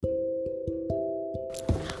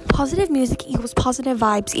Positive music equals positive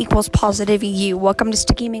vibes equals positive you. Welcome to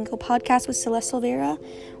Sticky Mango Podcast with Celeste Silvera,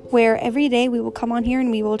 where every day we will come on here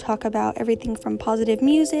and we will talk about everything from positive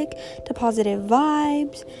music to positive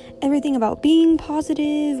vibes, everything about being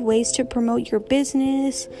positive, ways to promote your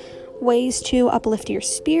business, ways to uplift your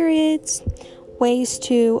spirits, ways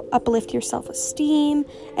to uplift your self-esteem,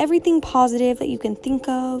 everything positive that you can think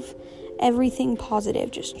of. Everything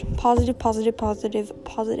positive, just positive.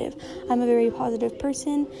 I'm a very positive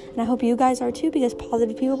person, and I hope you guys are too, because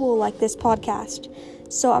positive people will like this podcast.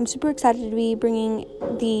 So I'm super excited to be bringing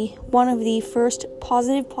one of the first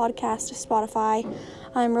positive podcasts to Spotify.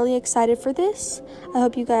 I'm really excited for this. I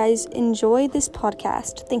hope you guys enjoy this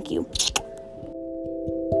podcast. Thank you.